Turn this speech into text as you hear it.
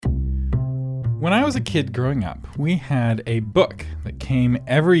When I was a kid growing up, we had a book that came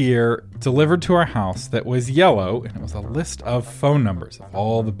every year delivered to our house that was yellow, and it was a list of phone numbers of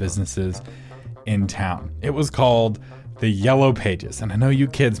all the businesses in town. It was called the Yellow Pages, and I know you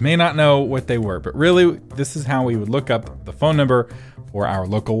kids may not know what they were, but really, this is how we would look up the phone number for our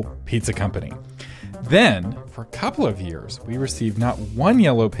local pizza company. Then, for a couple of years, we received not one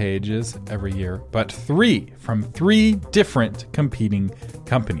Yellow Pages every year, but three from three different competing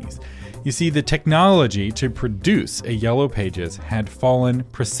companies. You see, the technology to produce a Yellow Pages had fallen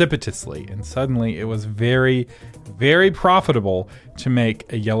precipitously, and suddenly it was very, very profitable to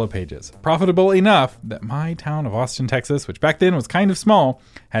make a Yellow Pages. Profitable enough that my town of Austin, Texas, which back then was kind of small,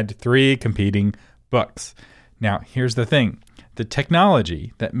 had three competing books. Now, here's the thing. The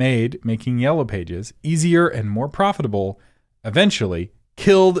technology that made making Yellow Pages easier and more profitable eventually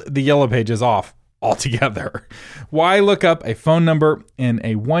killed the Yellow Pages off altogether. Why look up a phone number in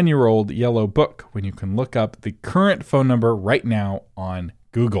a 1-year-old yellow book when you can look up the current phone number right now on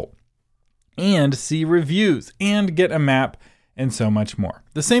Google and see reviews and get a map and so much more?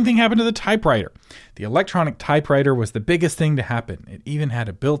 The same thing happened to the typewriter. The electronic typewriter was the biggest thing to happen. It even had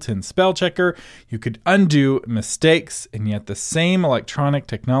a built-in spell checker. You could undo mistakes, and yet the same electronic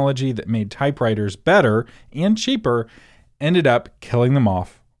technology that made typewriters better and cheaper ended up killing them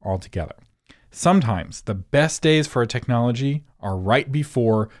off altogether. Sometimes the best days for a technology are right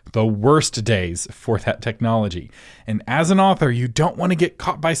before the worst days for that technology. And as an author, you don't want to get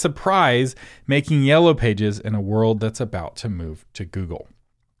caught by surprise making Yellow Pages in a world that's about to move to Google.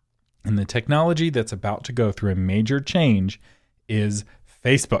 And the technology that's about to go through a major change is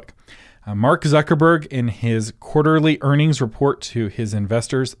Facebook. Mark Zuckerberg, in his quarterly earnings report to his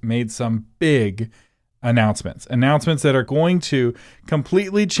investors, made some big announcements that are going to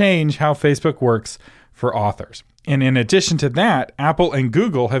completely change how Facebook works for authors. And in addition to that, Apple and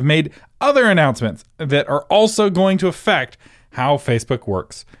Google have made other announcements that are also going to affect how Facebook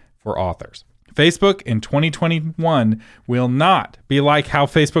works for authors. Facebook in 2021 will not be like how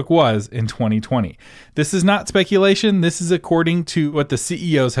Facebook was in 2020. This is not speculation. This is according to what the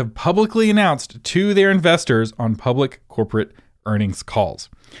CEOs have publicly announced to their investors on public corporate earnings calls.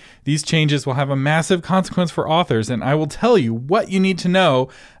 These changes will have a massive consequence for authors, and I will tell you what you need to know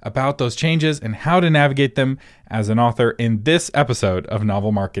about those changes and how to navigate them as an author in this episode of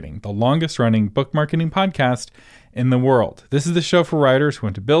Novel Marketing, the longest-running book marketing podcast in the world. This is the show for writers who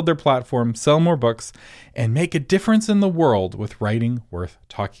want to build their platform, sell more books, and make a difference in the world with writing worth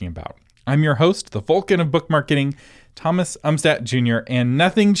talking about. I'm your host, the Vulcan of book marketing, Thomas Umstattd Jr., and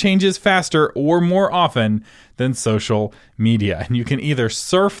nothing changes faster or more often than social media. And you can either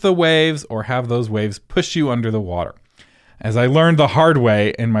surf the waves or have those waves push you under the water. As I learned the hard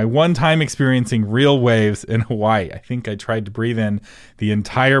way in my one time experiencing real waves in Hawaii, I think I tried to breathe in the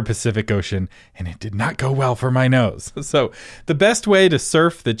entire Pacific Ocean, and it did not go well for my nose. So the best way to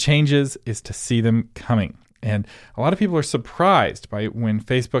surf the changes is to see them coming. And a lot of people are surprised by when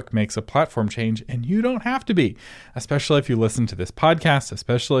Facebook makes a platform change, and you don't have to be, especially if you listen to this podcast,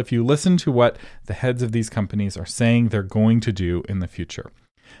 especially if you listen to what the heads of these companies are saying they're going to do in the future.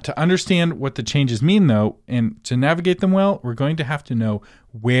 To understand what the changes mean, though, and to navigate them well, we're going to have to know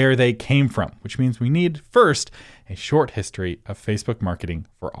where they came from, which means we need, first, a short history of Facebook marketing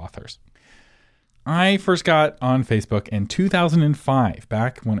for authors. I first got on Facebook in 2005,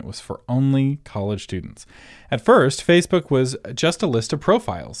 back when it was for only college students. At first, Facebook was just a list of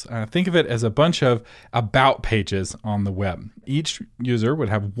profiles. Think of it as a bunch of about pages on the web. Each user would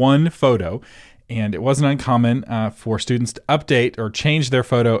have one photo, and it wasn't uncommon for students to update or change their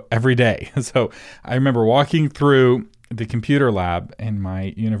photo every day. So I remember walking through the computer lab in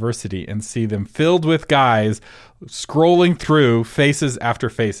my university and see them filled with guys scrolling through faces after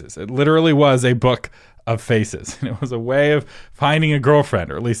faces. It literally was a book of faces. And it was a way of finding a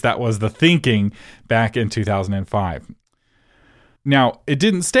girlfriend, or at least that was the thinking back in 2005. Now, it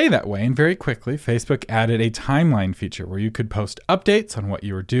didn't stay that way, and very quickly, Facebook added a timeline feature where you could post updates on what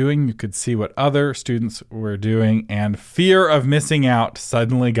you were doing, you could see what other students were doing, and fear of missing out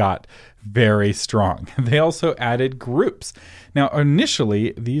suddenly got very strong. They also added groups. Now,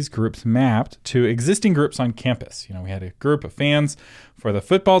 initially, these groups mapped to existing groups on campus. We had a group of fans for the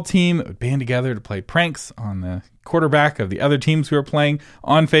football team that would band together to play pranks on the quarterback of the other teams we were playing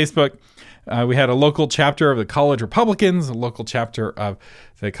on Facebook. We had a local chapter of the College Republicans, a local chapter of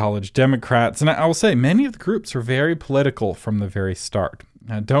the College Democrats. And I will say many of the groups are very political from the very start.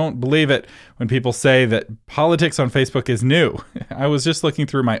 Don't believe it when people say that politics on Facebook is new. I was just looking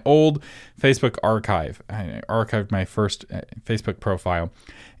through my old Facebook archive. I archived my first Facebook profile.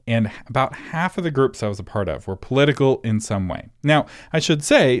 and about half of the groups I was a part of were political in some way. Now, I should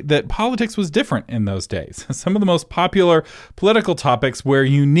say that politics was different in those days. Some of the most popular political topics were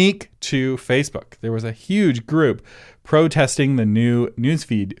unique to Facebook. There was a huge group protesting the new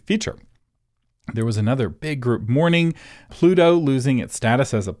newsfeed feature. There was another big group mourning Pluto losing its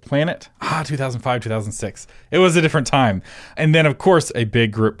status as a planet. 2005, 2006. It was a different time. And then, of course, a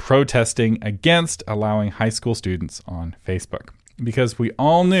big group protesting against allowing high school students on Facebook. Because we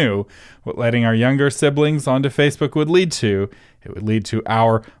all knew what letting our younger siblings onto Facebook would lead to. It would lead to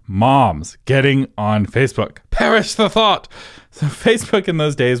our moms getting on Facebook. Perish the thought! So Facebook in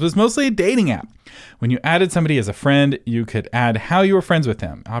those days was mostly a dating app. When you added somebody as a friend, you could add how you were friends with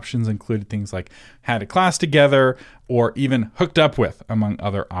them. Options included things like had a class together or even hooked up with, among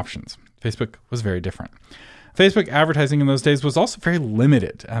other options. Facebook was very different. Facebook advertising in those days was also very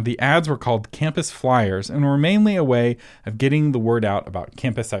limited. The ads were called campus flyers and were mainly a way of getting the word out about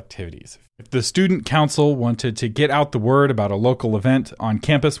campus activities. If the student council wanted to get out the word about a local event on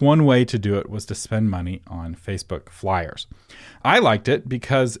campus, one way to do it was to spend money on Facebook flyers. I liked it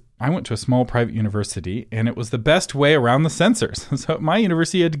because I went to a small private university and it was the best way around the censors. So my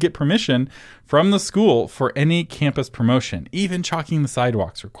university had to get permission from the school for any campus promotion. Even chalking the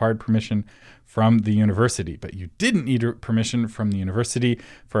sidewalks required permission from the university, but you didn't need permission from the university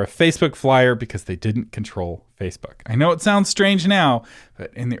for a Facebook flyer because they didn't control Facebook. I know it sounds strange now,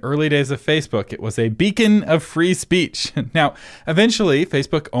 but in the early days of Facebook, it was a beacon of free speech. Now, eventually,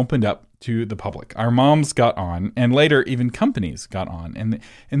 Facebook opened up to the public. Our moms got on, and later even companies got on. And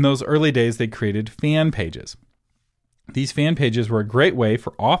in those early days, they created fan pages. These fan pages were a great way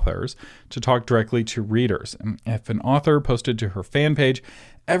for authors to talk directly to readers. And if an author posted to her fan page,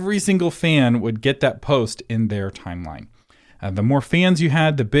 every single fan would get that post in their timeline. The more fans you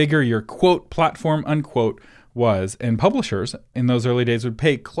had, the bigger your quote platform unquote was. And publishers in those early days would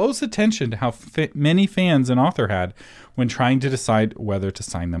pay close attention to how many fans an author had when trying to decide whether to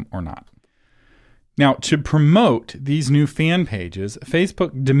sign them or not. Now, to promote these new fan pages,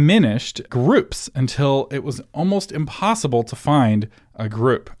 Facebook diminished groups until it was almost impossible to find a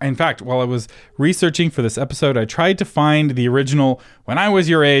group. In fact, while I was researching for this episode, I tried to find the original "When I Was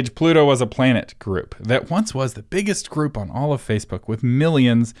Your Age, Pluto Was a Planet" group that once was the biggest group on all of Facebook with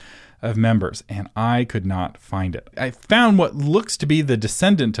millions of members, and I could not find it. I found what looks to be the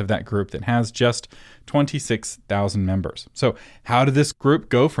descendant of that group that has just 26,000 members. So how did this group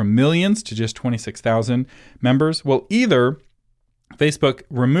go from millions to just 26,000 members? Well, either Facebook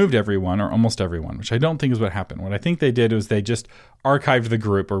removed everyone or almost everyone, which I don't think is what happened. What I think they did was they just archived the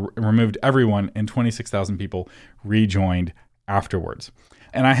group or removed everyone, and 26,000 people rejoined afterwards.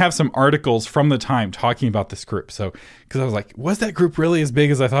 And I have some articles from the time talking about this group. So, because I was like, was that group really as big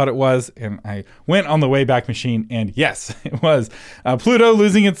as I thought it was? And I went on the Wayback Machine, and yes, it was. Pluto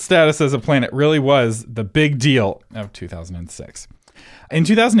losing its status as a planet really was the big deal of 2006. In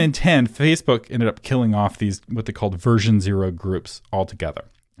 2010, Facebook ended up killing off these, what they called version 0 groups altogether.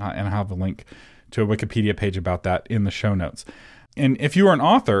 And I have a link to a Wikipedia page about that in the show notes. And if you were an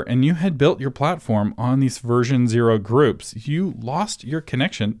author and you had built your platform on these version 0 groups, you lost your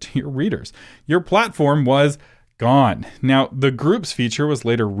connection to your readers. Your platform was gone. Now, the groups feature was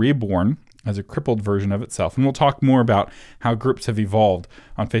later reborn as a crippled version of itself. And we'll talk more about how groups have evolved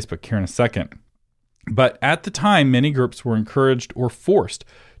on Facebook here in a second. But at the time, many groups were encouraged or forced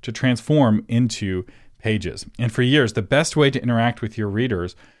to transform into pages. And for years, the best way to interact with your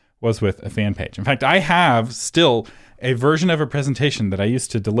readers was with a fan page. In fact, I have still a version of a presentation that I used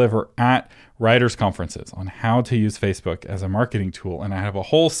to deliver at writers' conferences on how to use Facebook as a marketing tool. And I have a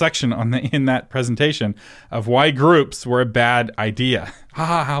whole section in that presentation of why groups were a bad idea.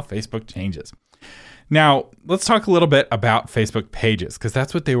 How Facebook changes. Now, let's talk a little bit about Facebook pages, because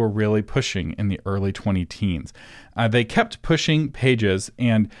that's what they were really pushing in the early 2010s. They kept pushing pages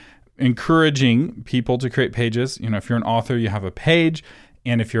and encouraging people to create pages. You know, if you're an author, you have a page.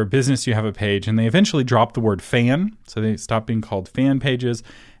 And if you're a business, you have a page. And they eventually dropped the word fan. So they stopped being called fan pages.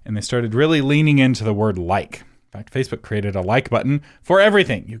 And they started really leaning into the word like. In fact, Facebook created a like button for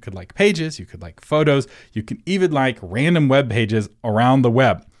everything. You could like pages. You could like photos. You could even like random web pages around the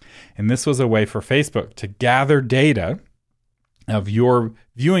web. And this was a way for Facebook to gather data of your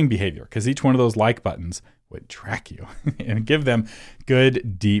viewing behavior, because each one of those like buttons would track you and give them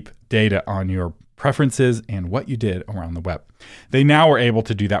good, deep data on your preferences and what you did around the web. They now were able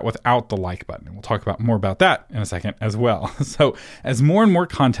to do that without the like button. And we'll talk more about that in a second as well. So as more and more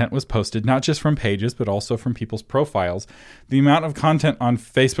content was posted, not just from pages, but also from people's profiles, the amount of content on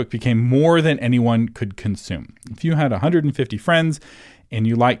Facebook became more than anyone could consume. If you had 150 friends and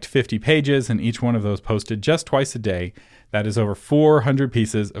you liked 50 pages, and each one of those posted just twice a day, that is over 400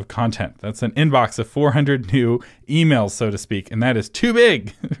 pieces of content. That's an inbox of 400 new emails, so to speak, and that is too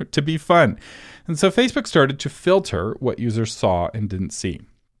big to be fun. And so Facebook started to filter what users saw and didn't see.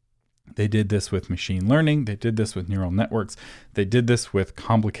 They did this with machine learning. They did this with neural networks. They did this with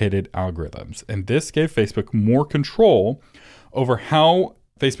complicated algorithms. And this gave Facebook more control over how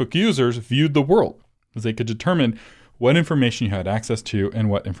Facebook users viewed the world, as they could determine what information you had access to and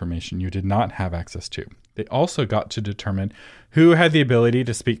what information you did not have access to. They also got to determine who had the ability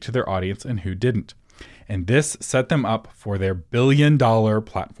to speak to their audience and who didn't. And this set them up for their billion-dollar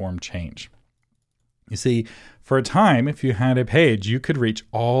platform change. You see, for a time, if you had a page, you could reach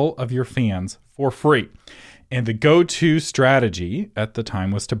all of your fans for free. And the go-to strategy at the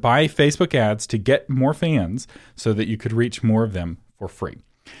time was to buy Facebook ads to get more fans so that you could reach more of them for free.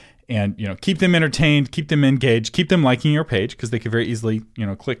 And, keep them entertained, keep them engaged, keep them liking your page, because they could very easily,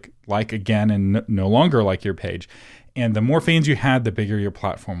 click like again and no longer like your page. And the more fans you had, the bigger your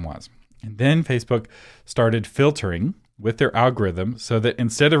platform was. And then Facebook started filtering with their algorithm so that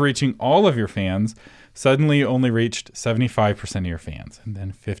instead of reaching all of your fans, suddenly you only reached 75% of your fans, and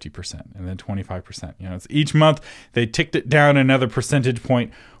then 50%, and then 25%. It's each month they ticked it down another percentage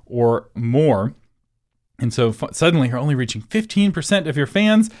point or more. And so suddenly you're only reaching 15% of your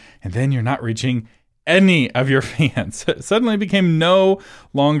fans, and then you're not reaching any of your fans. Suddenly it became no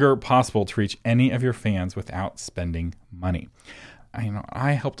longer possible to reach any of your fans without spending money.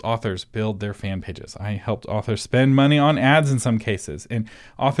 I helped authors build their fan pages. I helped authors spend money on ads in some cases. And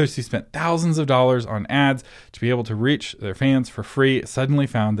authors who spent thousands of dollars on ads to be able to reach their fans for free suddenly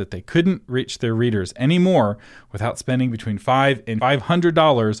found that they couldn't reach their readers anymore without spending between $500 and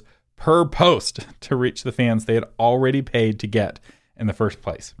 $500 per post to reach the fans they had already paid to get in the first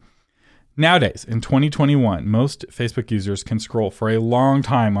place. Nowadays, in 2021, most Facebook users can scroll for a long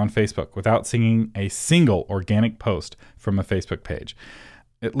time on Facebook without seeing a single organic post from a Facebook page.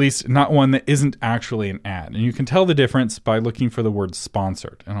 At least not one that isn't actually an ad. And you can tell the difference by looking for the word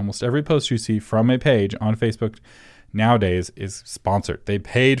sponsored. And almost every post you see from a page on Facebook nowadays is sponsored. They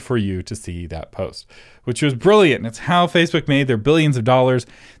paid for you to see that post, which was brilliant. It's how Facebook made their billions of dollars.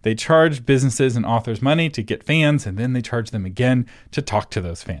 They charged businesses and authors money to get fans, and then they charged them again to talk to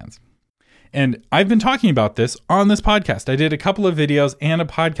those fans. And I've been talking about this on this podcast. I did a couple of videos and a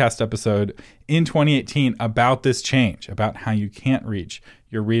podcast episode in 2018 about this change, about how you can't reach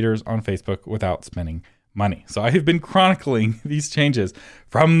your readers on Facebook without spending money. So I have been chronicling these changes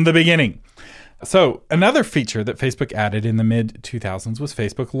from the beginning. So another feature that Facebook added in the mid-2000s was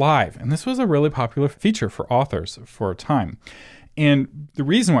Facebook Live. And this was a really popular feature for authors for a time. And the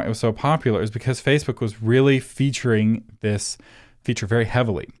reason why it was so popular is because Facebook was really featuring this feature very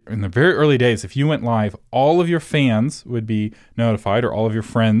heavily. In the very early days, if you went live, all of your fans would be notified, or all of your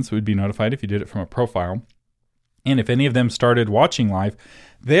friends would be notified if you did it from a profile. And if any of them started watching live,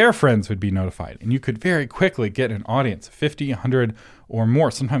 their friends would be notified. And you could very quickly get an audience of 50, 100, or more,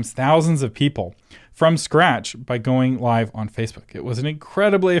 sometimes thousands of people from scratch by going live on Facebook. It was an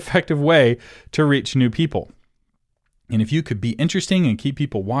incredibly effective way to reach new people. And if you could be interesting and keep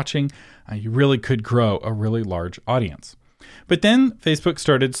people watching, you really could grow a really large audience. But then Facebook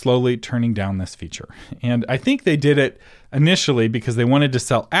started slowly turning down this feature. And I think they did it initially because they wanted to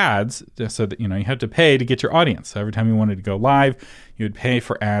sell ads so that, you had to pay to get your audience. So every time you wanted to go live, you would pay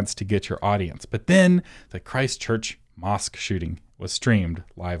for ads to get your audience. But then the Christchurch mosque shooting was streamed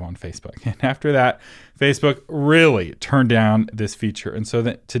live on Facebook. And after that, Facebook really turned down this feature. And so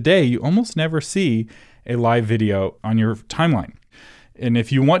that today you almost never see a live video on your timeline. And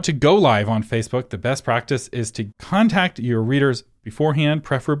if you want to go live on Facebook, the best practice is to contact your readers beforehand,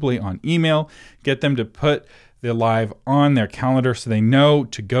 preferably on email. Get them to put the live on their calendar so they know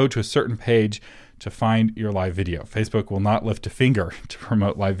to go to a certain page to find your live video. Facebook will not lift a finger to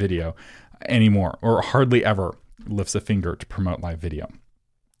promote live video anymore, or hardly ever lifts a finger to promote live video,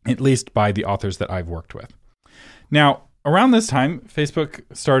 at least by the authors that I've worked with. Now, around this time, Facebook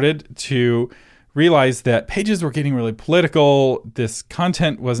started to realized that pages were getting really political. This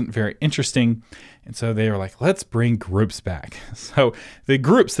content wasn't very interesting. And so they were like, let's bring groups back. So the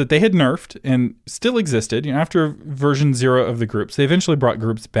groups that they had nerfed and still existed, after version 0 of the groups, they eventually brought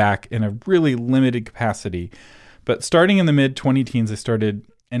groups back in a really limited capacity. But starting in the mid-2010s, they started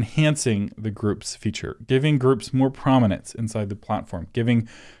enhancing the groups feature, giving groups more prominence inside the platform, giving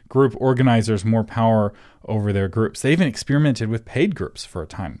group organizers more power over their groups. They even experimented with paid groups for a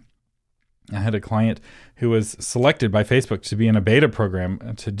time. I had a client who was selected by Facebook to be in a beta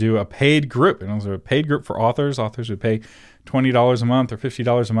program to do a paid group. And it was a paid group for authors. Authors would pay $20 a month or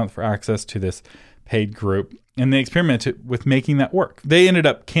 $50 a month for access to this paid group, and they experimented with making that work. They ended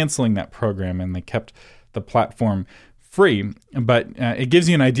up canceling that program, and they kept the platform free, but it gives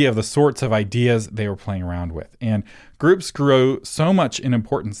you an idea of the sorts of ideas they were playing around with. And groups grew so much in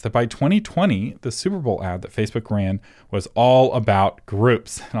importance that by 2020, the Super Bowl ad that Facebook ran was all about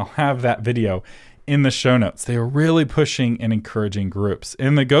groups. And I'll have that video in the show notes. They were really pushing and encouraging groups.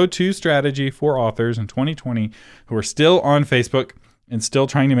 And the go-to strategy for authors in 2020 who are still on Facebook and still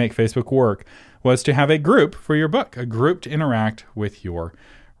trying to make Facebook work was to have a group for your book, a group to interact with your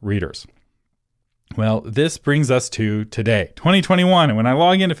readers. Well, this brings us to today, 2021. And when I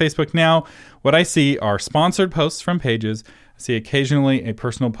log into Facebook now, what I see are sponsored posts from pages. I see occasionally a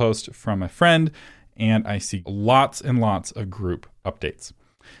personal post from a friend, and I see lots and lots of group updates.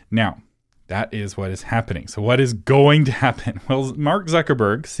 Now, that is what is happening. So what is going to happen? Well, Mark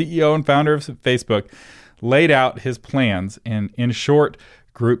Zuckerberg, CEO and founder of Facebook, laid out his plans. And in short,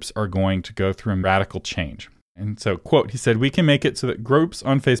 groups are going to go through a radical change. And so, quote, he said, "We can make it so that groups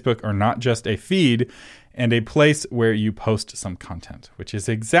on Facebook are not just a feed and a place where you post some content," which is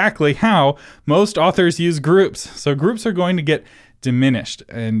exactly how most authors use groups. So groups are going to get diminished.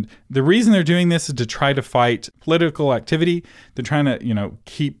 And the reason they're doing this is to try to fight political activity. They're trying to,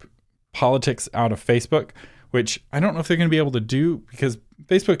 keep politics out of Facebook, which I don't know if they're going to be able to do, because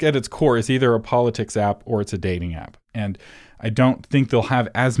Facebook at its core is either a politics app or it's a dating app. And I don't think they'll have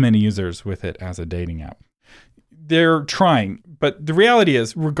as many users with it as a dating app. They're trying, but the reality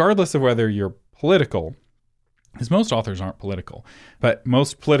is, regardless of whether you're political, because most authors aren't political, but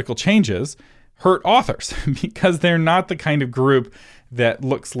most political changes hurt authors because they're not the kind of group that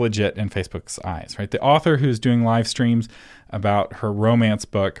looks legit in Facebook's eyes, right? The author who's doing live streams about her romance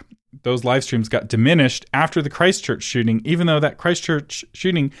book, those live streams got diminished after the Christchurch shooting, even though that Christchurch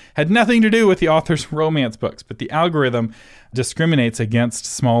shooting had nothing to do with the author's romance books. But the algorithm discriminates against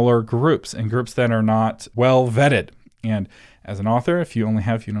smaller groups and groups that are not well vetted. And as an author, if you only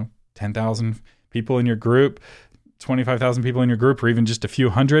have, 10,000 people in your group, 25,000 people in your group, or even just a few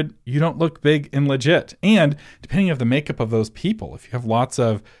hundred, you don't look big and legit. And depending on the makeup of those people, if you have lots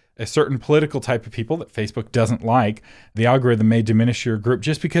of a certain political type of people that Facebook doesn't like, the algorithm may diminish your group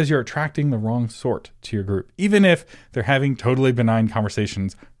just because you're attracting the wrong sort to your group, even if they're having totally benign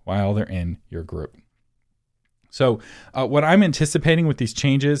conversations while they're in your group. So what I'm anticipating with these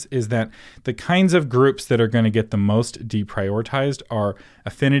changes is that the kinds of groups that are going to get the most deprioritized are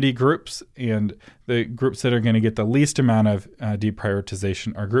affinity groups, and the groups that are going to get the least amount of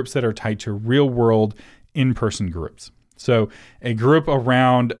deprioritization are groups that are tied to real-world in-person groups. So a group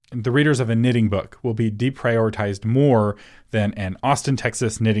around the readers of a knitting book will be deprioritized more than an Austin,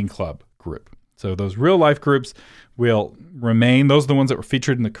 Texas knitting club group. So those real life groups will remain. Those are the ones that were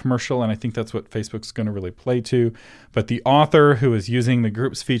featured in the commercial, and I think that's what Facebook's going to really play to. But the author who is using the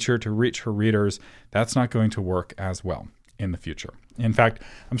groups feature to reach her readers, that's not going to work as well in the future. In fact,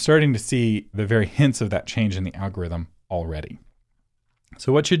 I'm starting to see the very hints of that change in the algorithm already.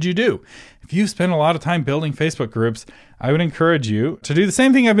 So what should you do? If you've spent a lot of time building Facebook groups, I would encourage you to do the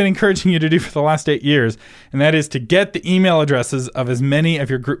same thing I've been encouraging you to do for the last 8 years, and that is to get the email addresses of as many of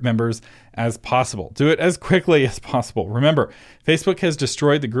your group members as possible. Do it as quickly as possible. Remember, Facebook has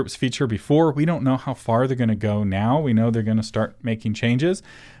destroyed the groups feature before. We don't know how far they're going to go now. We know they're going to start making changes,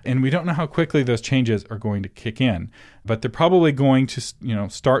 and we don't know how quickly those changes are going to kick in. But they're probably going to,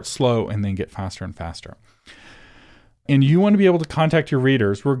 start slow and then get faster and faster. And you want to be able to contact your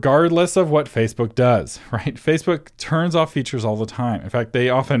readers regardless of what Facebook does, right? Facebook turns off features all the time. In fact, they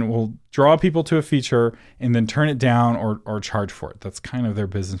often will draw people to a feature and then turn it down or charge for it. That's kind of their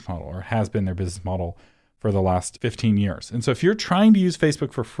business model, or has been their business model for the last 15 years. And so if you're trying to use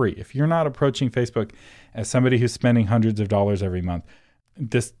Facebook for free, if you're not approaching Facebook as somebody who's spending hundreds of dollars every month,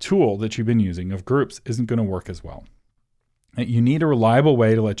 this tool that you've been using of groups isn't going to work as well. You need a reliable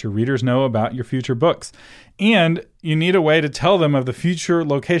way to let your readers know about your future books. And you need a way to tell them of the future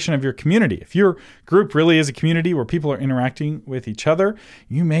location of your community. If your group really is a community where people are interacting with each other,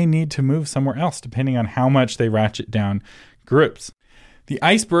 you may need to move somewhere else depending on how much they ratchet down groups. The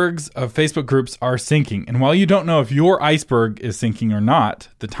icebergs of Facebook groups are sinking. And while you don't know if your iceberg is sinking or not,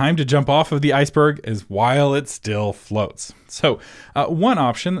 the time to jump off of the iceberg is while it still floats. So one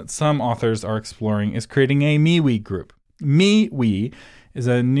option that some authors are exploring is creating a MeWe group. MeWe is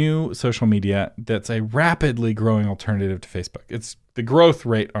a new social media that's a rapidly growing alternative to Facebook. It's the growth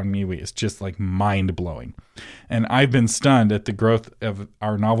rate on MeWe is just like mind-blowing. And I've been stunned at the growth of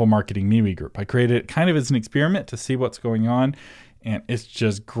our novel marketing MeWe group. I created it kind of as an experiment to see what's going on, and it's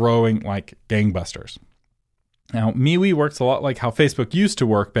just growing like gangbusters. Now, MeWe works a lot like how Facebook used to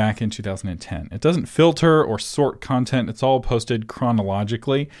work back in 2010. It doesn't filter or sort content. It's all posted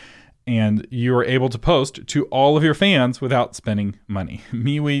chronologically. and you are able to post to all of your fans without spending money.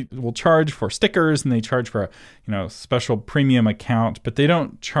 MeWe will charge for stickers, and they charge for a special premium account, but they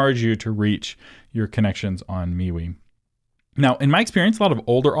don't charge you to reach your connections on MeWe. Now, in my experience, a lot of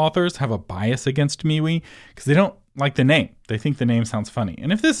older authors have a bias against MeWe because they don't like the name. They think the name sounds funny.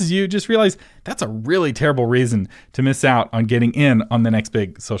 And if this is you, just realize that's a really terrible reason to miss out on getting in on the next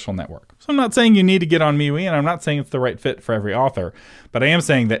big social network. So I'm not saying you need to get on MeWe, and I'm not saying it's the right fit for every author, but I am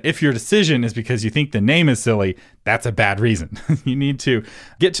saying that if your decision is because you think the name is silly, that's a bad reason. You need to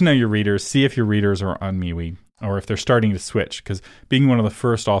get to know your readers, see if your readers are on MeWe, or if they're starting to switch, because being one of the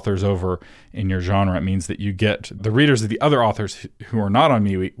first authors over in your genre means that you get the readers of the other authors who are not on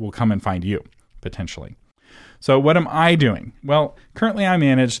MeWe will come and find you, potentially. So what am I doing? Well, currently I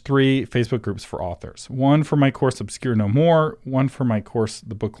manage 3 Facebook groups for authors. One for my course Obscure No More, one for my course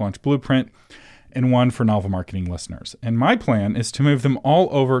The Book Launch Blueprint, and one for novel marketing listeners. And my plan is to move them all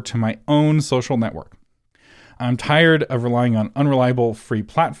over to my own social network. I'm tired of relying on unreliable free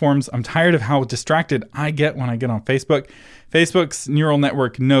platforms. I'm tired of how distracted I get when I get on Facebook. Facebook's neural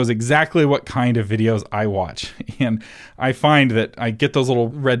network knows exactly what kind of videos I watch. And I find that I get those little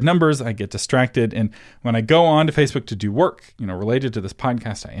red numbers, I get distracted. And when I go on to Facebook to do work, related to this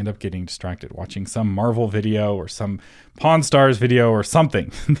podcast, I end up getting distracted watching some Marvel video or some Pawn Stars video or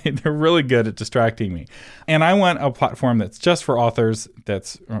something. They're really good at distracting me. And I want a platform that's just for authors,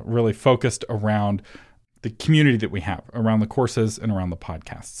 that's really focused around the community that we have around the courses and around the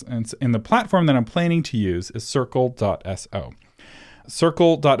podcasts. And the platform that I'm planning to use is Circle.so.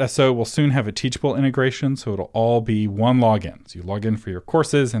 Circle.so will soon have a Teachable integration, so it'll all be one login. So you log in for your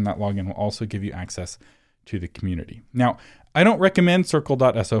courses, and that login will also give you access to the community. Now, I don't recommend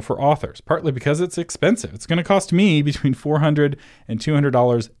Circle.so for authors, partly because it's expensive. It's going to cost me between $400 and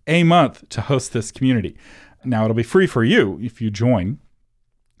 $200 a month to host this community. Now, it'll be free for you if you join,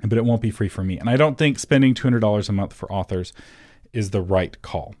 but it won't be free for me. And I don't think spending $200 a month for authors is the right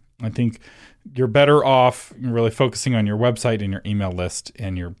call. I think you're better off really focusing on your website and your email list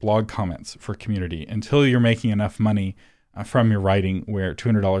and your blog comments for community until you're making enough money from your writing where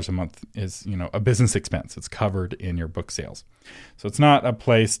 $200 a month is, a business expense. It's covered in your book sales. So it's not a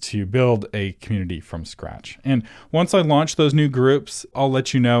place to build a community from scratch. And once I launch those new groups, I'll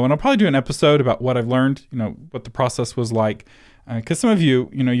let you know, and I'll probably do an episode about what I've learned, what the process was like. Because some of you,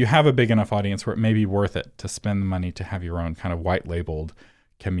 you have a big enough audience where it may be worth it to spend the money to have your own kind of white labeled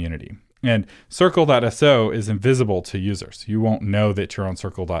community. And Circle.so is invisible to users. You won't know that you're on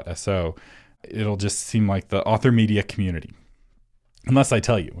Circle.so. It'll just seem like the author media community, unless I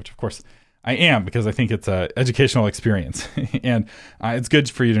tell you, which of course I am, because I think it's an educational experience. And it's good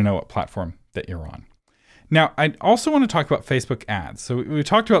for you to know what platform that you're on. Now, I also want to talk about Facebook ads. So we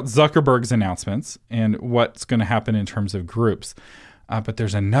talked about Zuckerberg's announcements and what's going to happen in terms of groups. But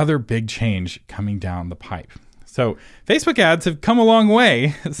there's another big change coming down the pipe. So Facebook ads have come a long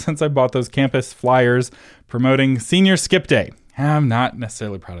way since I bought those campus flyers promoting Senior Skip Day. I'm not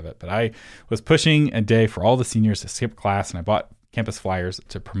necessarily proud of it, but I was pushing a day for all the seniors to skip class, and I bought campus flyers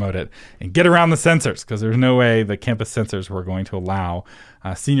to promote it and get around the censors, because there's no way the campus censors were going to allow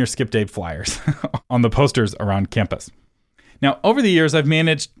Senior Skip Day flyers on the posters around campus. Now, over the years, I've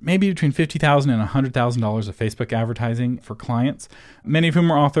managed maybe between $50,000 and $100,000 of Facebook advertising for clients, many of whom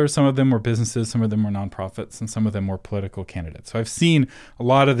were authors, some of them were businesses, some of them were nonprofits, and some of them were political candidates. So I've seen a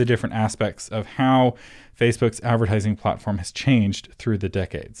lot of the different aspects of how Facebook's advertising platform has changed through the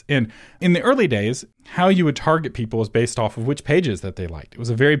decades. And in the early days, how you would target people was based off of which pages that they liked. It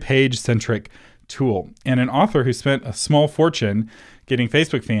was a very page-centric tool. And an author who spent a small fortune getting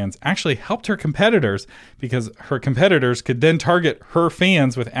Facebook fans actually helped her competitors, because her competitors could then target her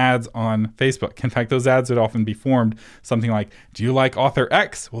fans with ads on Facebook. In fact, those ads would often be formed something like, do you like author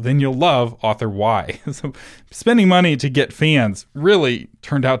X? Well, then you'll love author Y. So spending money to get fans really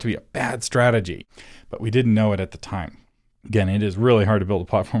turned out to be a bad strategy, but we didn't know it at the time. Again, it is really hard to build a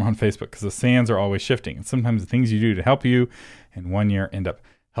platform on Facebook because the sands are always shifting. And sometimes the things you do to help you in one year end up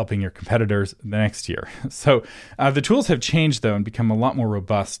helping your competitors the next year. So the tools have changed, though, and become a lot more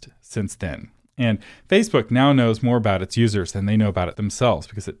robust since then. And Facebook now knows more about its users than they know about it themselves,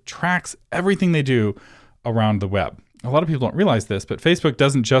 because it tracks everything they do around the web. A lot of people don't realize this, but Facebook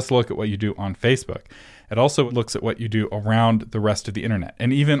doesn't just look at what you do on Facebook. It also looks at what you do around the rest of the internet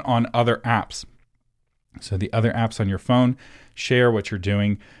and even on other apps. So the other apps on your phone share what you're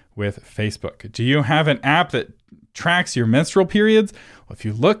doing with Facebook. Do you have an app that tracks your menstrual periods? Well, if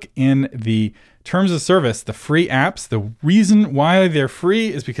you look in the terms of service, the free apps, the reason why they're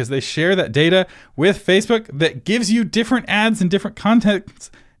free is because they share that data with Facebook that gives you different ads and different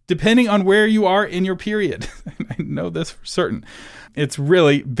contexts depending on where you are in your period. I know this for certain. It's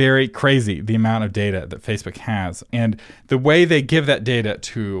really very crazy, the amount of data that Facebook has. And the way they give that data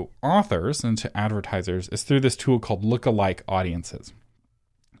to authors and to advertisers is through this tool called lookalike audiences.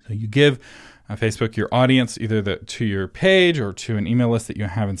 So you give Facebook your audience, either to your page or to an email list that you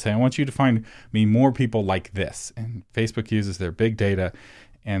have, and say, I want you to find me more people like this. And Facebook uses their big data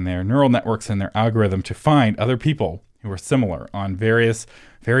and their neural networks and their algorithm to find other people who are similar on various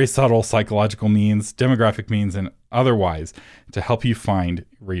very subtle psychological means, demographic means, and otherwise to help you find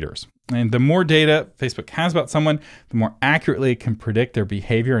readers. And the more data Facebook has about someone, the more accurately it can predict their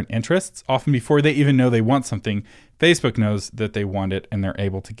behavior and interests. Often before they even know they want something, Facebook knows that they want it, and they're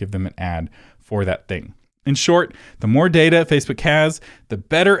able to give them an ad for that thing. In short, the more data Facebook has, the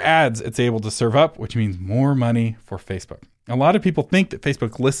better ads it's able to serve up, which means more money for Facebook. A lot of people think that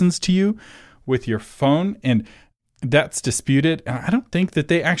Facebook listens to you with your phone, and that's disputed. And I don't think that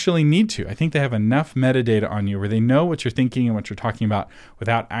they actually need to. I think they have enough metadata on you where they know what you're thinking and what you're talking about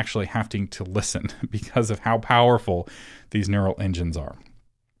without actually having to listen because of how powerful these neural engines are.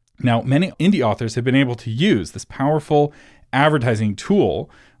 Now, many indie authors have been able to use this powerful advertising tool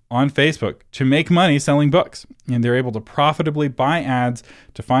on Facebook to make money selling books. And they're able to profitably buy ads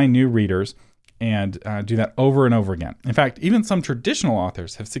to find new readers and do that over and over again. In fact, even some traditional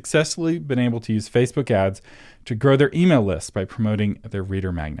authors have successfully been able to use Facebook ads to grow their email lists by promoting their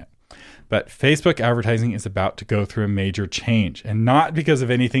reader magnet. But Facebook advertising is about to go through a major change, and not because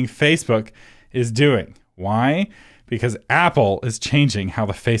of anything Facebook is doing. Why? Because Apple is changing how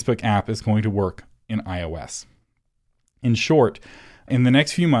the Facebook app is going to work in iOS. In short, in the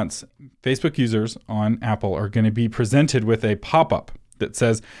next few months, Facebook users on Apple are going to be presented with a pop-up that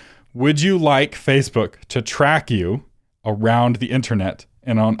says, would you like Facebook to track you around the internet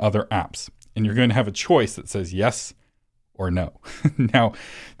and on other apps? And you're going to have a choice that says yes or no. Now,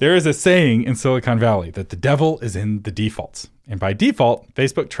 there is a saying in Silicon Valley that the devil is in the defaults. And by default,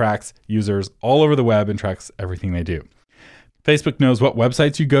 Facebook tracks users all over the web and tracks everything they do. Facebook knows what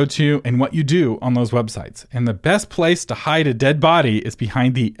websites you go to and what you do on those websites. And the best place to hide a dead body is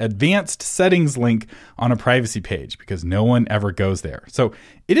behind the advanced settings link on a privacy page, because no one ever goes there. So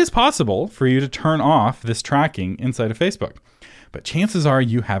it is possible for you to turn off this tracking inside of Facebook. But chances are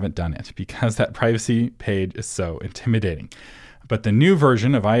you haven't done it because that privacy page is so intimidating. But the new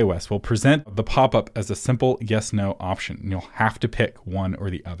version of iOS will present the pop-up as a simple yes-no option. You'll have to pick one or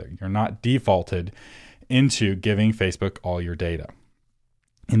the other. You're not defaulted into giving Facebook all your data.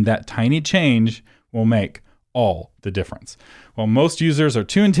 And that tiny change will make all the difference. While most users are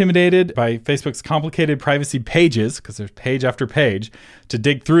too intimidated by Facebook's complicated privacy pages, because there's page after page, to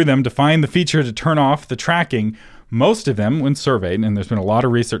dig through them to find the feature to turn off the tracking, most of them, when surveyed, and there's been a lot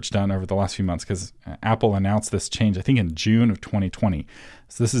of research done over the last few months because Apple announced this change, I think, in June of 2020.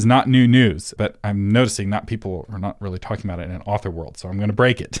 So this is not new news, but I'm noticing people are not really talking about it in an author world. So I'm going to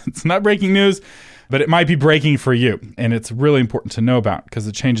break it. It's not breaking news, but it might be breaking for you. And it's really important to know about because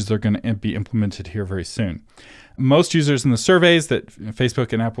the changes are going to be implemented here very soon. Most users in the surveys that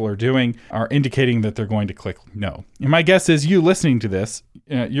Facebook and Apple are doing are indicating that they're going to click no. And my guess is you listening to this,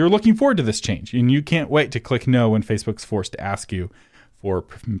 you're looking forward to this change, and you can't wait to click no when Facebook's forced to ask you for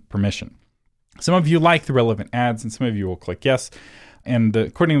permission. Some of you like the relevant ads, and some of you will click yes. And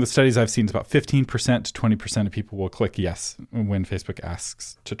according to the studies I've seen, it's about 15% to 20% of people will click yes when Facebook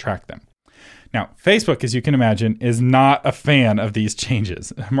asks to track them. Now, Facebook, as you can imagine, is not a fan of these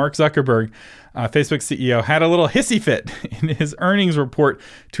changes. Mark Zuckerberg, Facebook's CEO, had a little hissy fit in his earnings report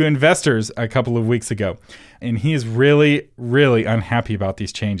to investors a couple of weeks ago. And he is really, really unhappy about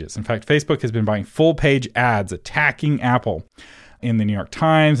these changes. In fact, Facebook has been buying full-page ads attacking Apple in the New York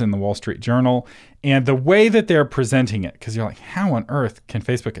Times and the Wall Street Journal. And the way that they're presenting it, because you're like, how on earth can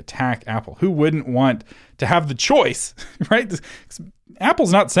Facebook attack Apple? Who wouldn't want to have the choice, right?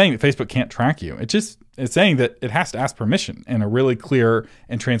 Apple's not saying that Facebook can't track you. It's saying that it has to ask permission in a really clear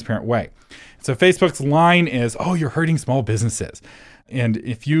and transparent way. So Facebook's line is, oh, you're hurting small businesses. And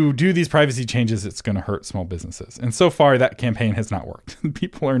if you do these privacy changes, it's going to hurt small businesses. And so far, that campaign has not worked.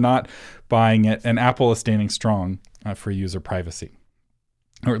 People are not buying it, and Apple is standing strong for user privacy,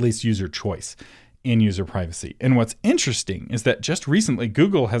 or at least user choice in user privacy. And what's interesting is that just recently,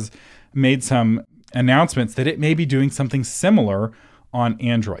 Google has made some announcements that it may be doing something similar on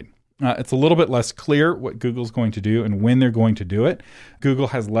Android. It's a little bit less clear what Google's going to do and when they're going to do it. Google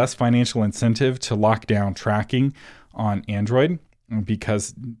has less financial incentive to lock down tracking on Android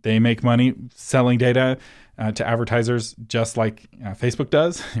because they make money selling data to advertisers just like Facebook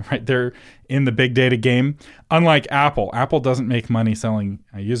does, right? They're in the big data game. Unlike Apple, Apple doesn't make money selling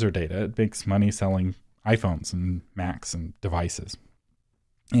user data. It makes money selling iPhones and Macs and devices.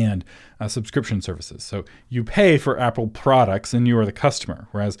 and subscription services. So you pay for Apple products and you are the customer.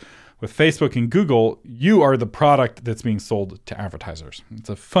 Whereas with Facebook and Google, you are the product that's being sold to advertisers. It's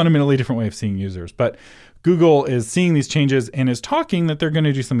a fundamentally different way of seeing users. But Google is seeing these changes and is talking that they're going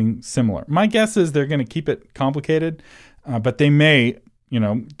to do something similar. My guess is they're going to keep it complicated, but they may,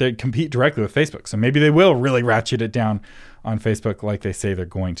 they compete directly with Facebook. So maybe they will really ratchet it down on Facebook like they say they're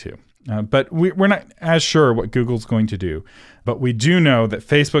going to. But we're not as sure what Google's going to do. But we do know that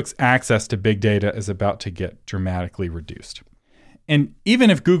Facebook's access to big data is about to get dramatically reduced. And even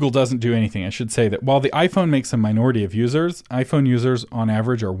if Google doesn't do anything, I should say that while the iPhone makes a minority of users, iPhone users on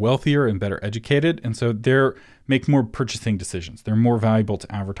average are wealthier and better educated, and so they make more purchasing decisions. They're more valuable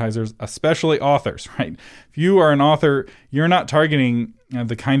to advertisers, especially authors, right? If you are an author, you're not targeting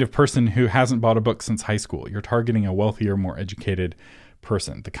the kind of person who hasn't bought a book since high school. You're targeting a wealthier, more educated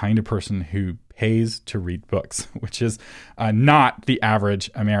person, the kind of person who pays to read books, which is not the average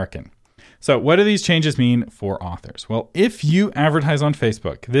American. So what do these changes mean for authors? Well, if you advertise on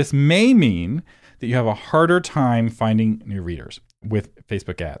Facebook, this may mean that you have a harder time finding new readers with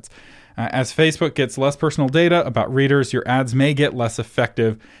Facebook ads. As Facebook gets less personal data about readers, your ads may get less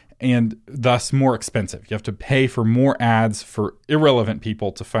effective and thus more expensive. You have to pay for more ads for irrelevant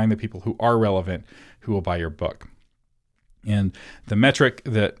people to find the people who are relevant who will buy your book. And the metric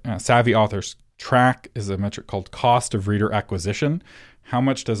that savvy authors track is a metric called cost of reader acquisition. How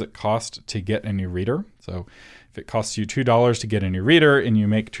much does it cost to get a new reader? So if it costs you $2 to get a new reader and you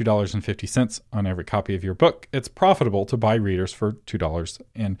make $2.50 on every copy of your book, it's profitable to buy readers for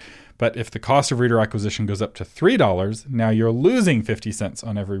 $2. But if the cost of reader acquisition goes up to $3, now you're losing 50 cents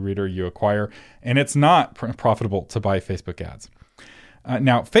on every reader you acquire, and it's not profitable to buy Facebook ads.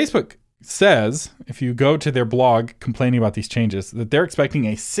 Now, Facebook says, if you go to their blog complaining about these changes, that they're expecting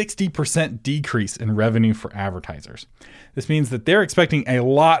a 60% decrease in revenue for advertisers. This means that they're expecting a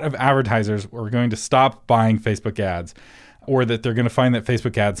lot of advertisers are going to stop buying Facebook ads, or that they're going to find that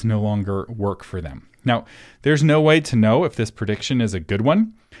Facebook ads no longer work for them. Now, there's no way to know if this prediction is a good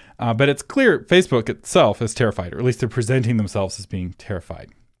one, but it's clear Facebook itself is terrified, or at least they're presenting themselves as being terrified.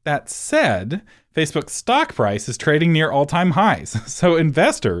 That said, Facebook's stock price is trading near all-time highs, so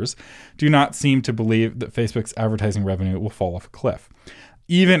investors do not seem to believe that Facebook's advertising revenue will fall off a cliff,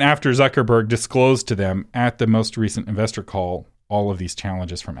 even after Zuckerberg disclosed to them at the most recent investor call all of these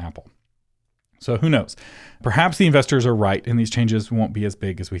challenges from Apple. So who knows? Perhaps the investors are right and these changes won't be as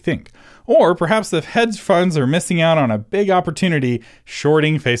big as we think. Or perhaps the hedge funds are missing out on a big opportunity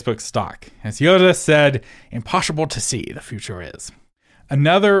shorting Facebook's stock. As Yoda said, impossible to see, the future is.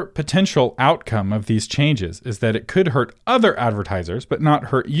 Another potential outcome of these changes is that it could hurt other advertisers, but not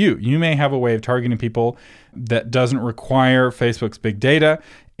hurt you. You may have a way of targeting people that doesn't require Facebook's big data.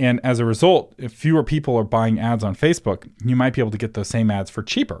 And as a result, if fewer people are buying ads on Facebook, you might be able to get those same ads for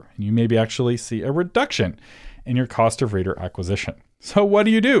cheaper. And you maybe actually see a reduction in your cost of reader acquisition. So what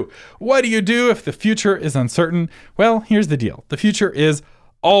do you do? What do you do if the future is uncertain? Well, here's the deal. The future is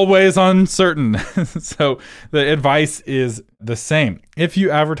always uncertain. So the advice is the same. If you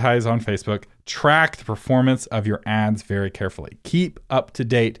advertise on Facebook, track the performance of your ads very carefully. Keep up to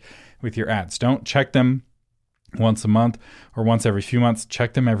date with your ads. Don't check them once a month or once every few months.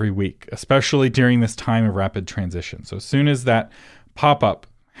 Check them every week, especially during this time of rapid transition. So as soon as that pop-up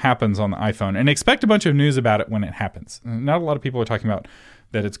happens on the iPhone, and expect a bunch of news about it when it happens. Not a lot of people are talking about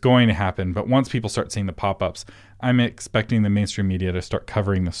that it's going to happen, but once people start seeing the pop-ups, I'm expecting the mainstream media to start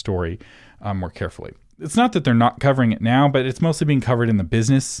covering the story more carefully. It's not that they're not covering it now, but it's mostly being covered in the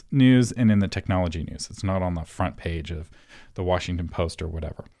business news and in the technology news. It's not on the front page of the Washington Post or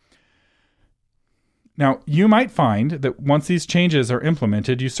whatever. Now, you might find that once these changes are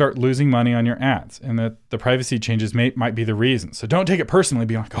implemented, you start losing money on your ads, and that the privacy changes might be the reason. So don't take it personally,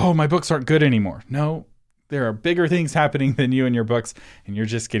 be like, oh, my books aren't good anymore. No, there are bigger things happening than you and your books, and you're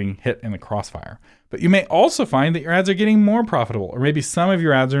just getting hit in the crossfire. But you may also find that your ads are getting more profitable, or maybe some of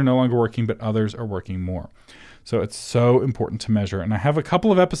your ads are no longer working, but others are working more. So it's so important to measure. And I have a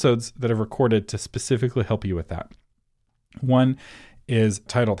couple of episodes that I've recorded to specifically help you with that. One is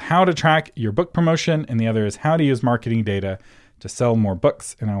titled How to Track Your Book Promotion, and the other is How to Use Marketing Data to Sell More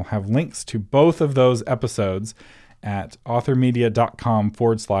Books. And I'll have links to both of those episodes at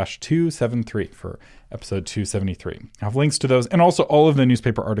authormedia.com/273 for episode 273. I have links to those and also all of the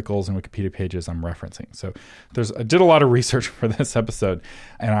newspaper articles and Wikipedia pages I'm referencing. So I did a lot of research for this episode,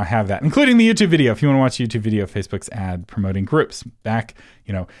 and I have that, including the YouTube video. If you want to watch the YouTube video of Facebook's ad promoting groups back,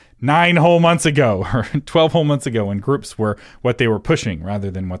 9 whole months ago or 12 whole months ago, when groups were what they were pushing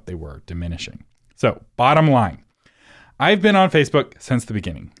rather than what they were diminishing. So bottom line, I've been on Facebook since the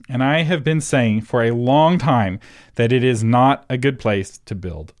beginning, and I have been saying for a long time that it is not a good place to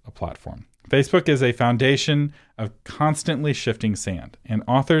build a platform. Facebook is a foundation of constantly shifting sand, and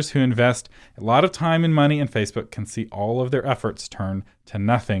authors who invest a lot of time and money in Facebook can see all of their efforts turn to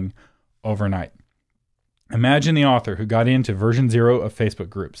nothing overnight. Imagine the author who got into version 0 of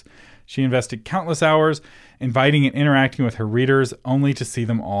Facebook groups. She invested countless hours inviting and interacting with her readers only to see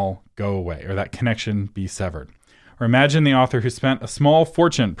them all go away or that connection be severed. Or imagine the author who spent a small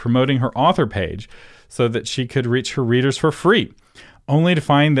fortune promoting her author page so that she could reach her readers for free, only to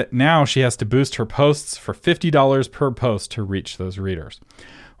find that now she has to boost her posts for $50 per post to reach those readers.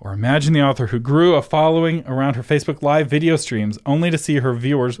 Or imagine the author who grew a following around her Facebook Live video streams only to see her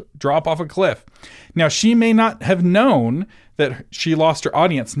viewers drop off a cliff. Now, she may not have known that she lost her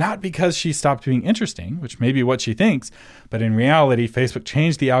audience, not because she stopped being interesting, which may be what she thinks, but in reality, Facebook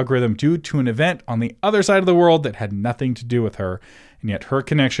changed the algorithm due to an event on the other side of the world that had nothing to do with her, and yet her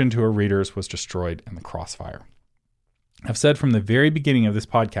connection to her readers was destroyed in the crossfire. I've said from the very beginning of this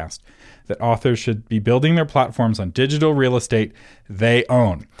podcast that authors should be building their platforms on digital real estate they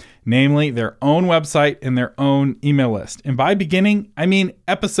own, namely their own website and their own email list. And by beginning, I mean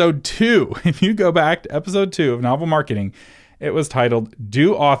episode 2. If you go back to episode 2 of Novel Marketing, it was titled,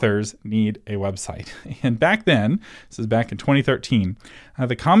 Do Authors Need a Website? And back then, this is back in 2013,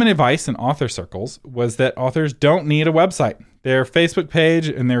 the common advice in author circles was that authors don't need a website. Their Facebook page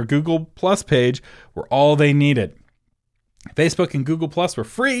and their Google Plus page were all they needed. Facebook and Google Plus were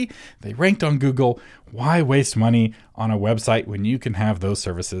free. They ranked on Google. Why waste money on a website when you can have those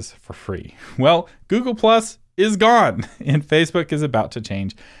services for free? Well, Google Plus is gone and Facebook is about to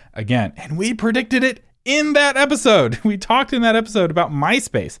change again. And we predicted it in that episode. We talked in that episode about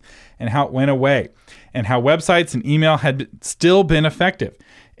MySpace and how it went away and how websites and email had still been effective.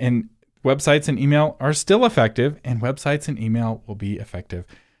 And websites and email are still effective, and websites and email will be effective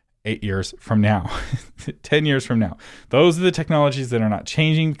 8 years from now, 10 years from now. Those are the technologies that are not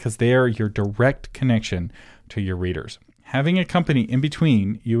changing because they are your direct connection to your readers. Having a company in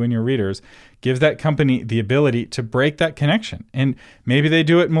between you and your readers gives that company the ability to break that connection. And maybe they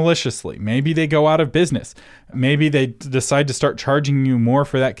do it maliciously. Maybe they go out of business. Maybe they decide to start charging you more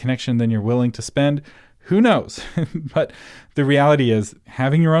for that connection than you're willing to spend. Who knows? But the reality is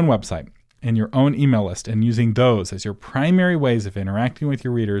having your own website and your own email list and using those as your primary ways of interacting with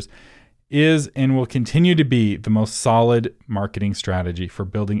your readers is and will continue to be the most solid marketing strategy for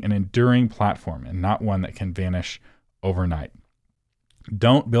building an enduring platform and not one that can vanish overnight.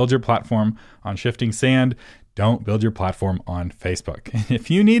 Don't build your platform on shifting sand. Don't build your platform on Facebook. And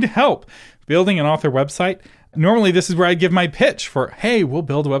if you need help building an author website, normally this is where I give my pitch for, hey, we'll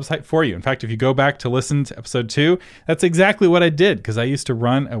build a website for you. In fact, if you go back to listen to episode 2, that's exactly what I did because I used to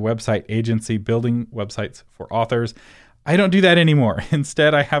run a website agency building websites for authors. I don't do that anymore.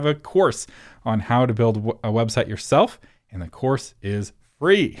 Instead, I have a course on how to build a website yourself, and the course is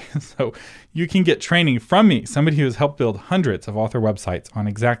free. So you can get training from me, somebody who has helped build hundreds of author websites on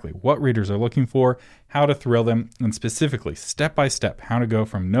exactly what readers are looking for, how to thrill them, and specifically step-by-step how to go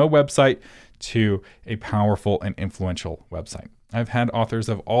from no website to a powerful and influential website. I've had authors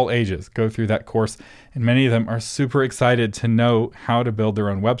of all ages go through that course, and many of them are super excited to know how to build their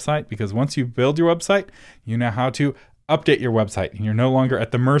own website because once you build your website, you know how to update your website, and you're no longer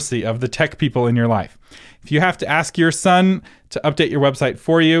at the mercy of the tech people in your life. If you have to ask your son to update your website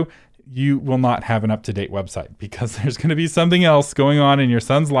for you, you will not have an up-to-date website because there's going to be something else going on in your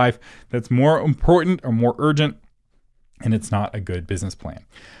son's life that's more important or more urgent, and it's not a good business plan.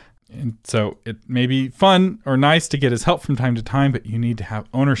 And so it may be fun or nice to get his help from time to time, but you need to have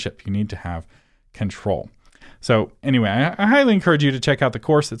ownership. You need to have control. So anyway, I highly encourage you to check out the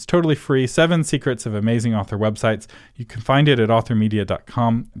course. It's totally free, 7 Secrets of Amazing Author Websites. You can find it at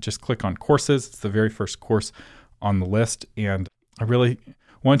authormedia.com. Just click on courses. It's the very first course on the list. And I really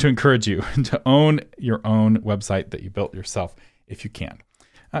want to encourage you to own your own website that you built yourself if you can.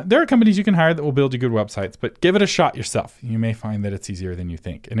 There are companies you can hire that will build you good websites, but give it a shot yourself. You may find that it's easier than you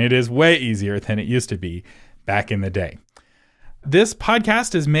think. And it is way easier than it used to be back in the day. This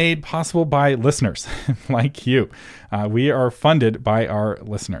podcast is made possible by listeners like you. We are funded by our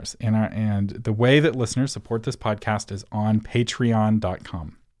listeners. And the way that listeners support this podcast is on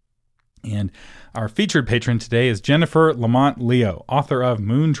patreon.com. And our featured patron today is Jennifer Lamont Leo, author of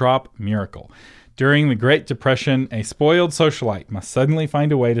Moondrop Miracle. During the Great Depression, a spoiled socialite must suddenly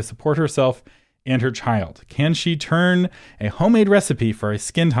find a way to support herself and her child. Can she turn a homemade recipe for a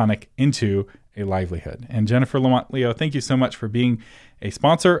skin tonic into a livelihood? And Jennifer Lamont Leo, thank you so much for being a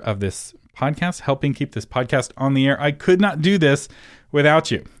sponsor of this podcast, helping keep this podcast on the air. I could not do this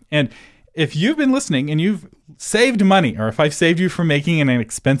without you. And If you've been listening and you've saved money, or if I've saved you from making an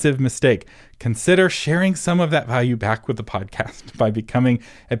expensive mistake, consider sharing some of that value back with the podcast by becoming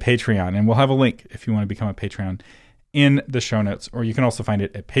a Patreon. And we'll have a link if you want to become a Patreon in the show notes, or you can also find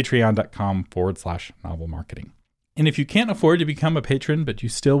it at patreon.com/novel marketing. And if you can't afford to become a patron, but you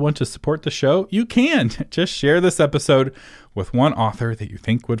still want to support the show, you can. Just share this episode with one author that you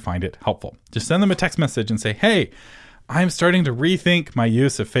think would find it helpful. Just send them a text message and say, hey, I'm starting to rethink my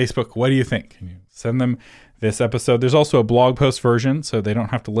use of Facebook. What do you think? And you send them this episode. There's also a blog post version, so they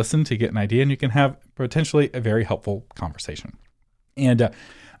don't have to listen to get an idea, and you can have potentially a very helpful conversation. And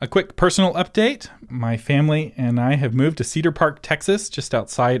a quick personal update. My family and I have moved to Cedar Park, Texas, just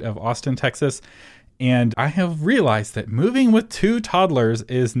outside of Austin, Texas. And I have realized that moving with 2 toddlers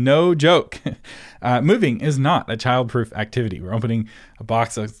is no joke. Moving is not a childproof activity. We're opening a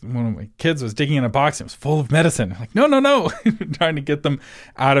box. One of my kids was digging in a box. And it was full of medicine. I'm like, no. Trying to get them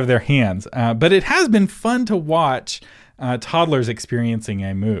out of their hands. But it has been fun to watch toddlers experiencing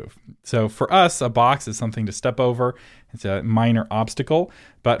a move. So for us, a box is something to step over. It's a minor obstacle.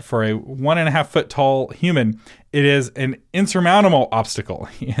 But for a 1.5 foot tall human, it is an insurmountable obstacle.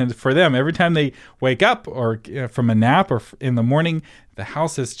 And for them, every time they wake up or from a nap or in the morning, the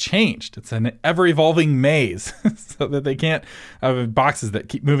house has changed. It's an ever-evolving maze so that they can't have boxes that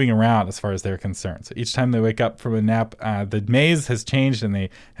keep moving around as far as they're concerned. So each time they wake up from a nap, the maze has changed, and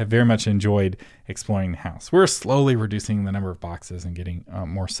they have very much enjoyed exploring the house. We're slowly reducing the number of boxes and getting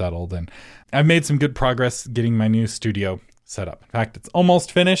more settled. And I've made some good progress getting my new studio set up. In fact, it's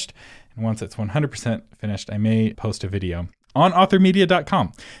almost finished. And once it's 100% finished, I may post a video on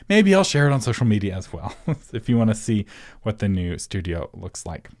authormedia.com. Maybe I'll share it on social media as well if you want to see what the new studio looks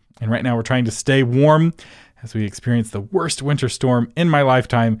like. And right now we're trying to stay warm as we experience the worst winter storm in my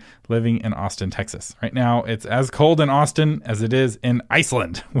lifetime living in Austin, Texas. Right now it's as cold in Austin as it is in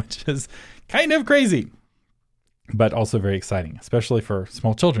Iceland, which is kind of crazy, but also very exciting, especially for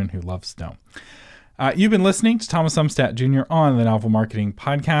small children who love snow. You've been listening to Thomas Umstattd Jr. on the Novel Marketing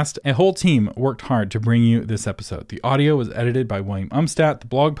Podcast. A whole team worked hard to bring you this episode. The audio was edited by William Umstattd. The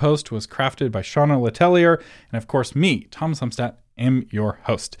blog post was crafted by Shauna Letelier. And of course, me, Thomas Umstattd, am your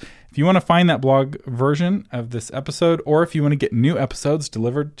host. If you want to find that blog version of this episode, or if you want to get new episodes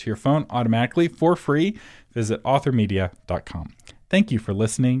delivered to your phone automatically for free, visit authormedia.com. Thank you for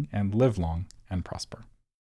listening, and live long and prosper.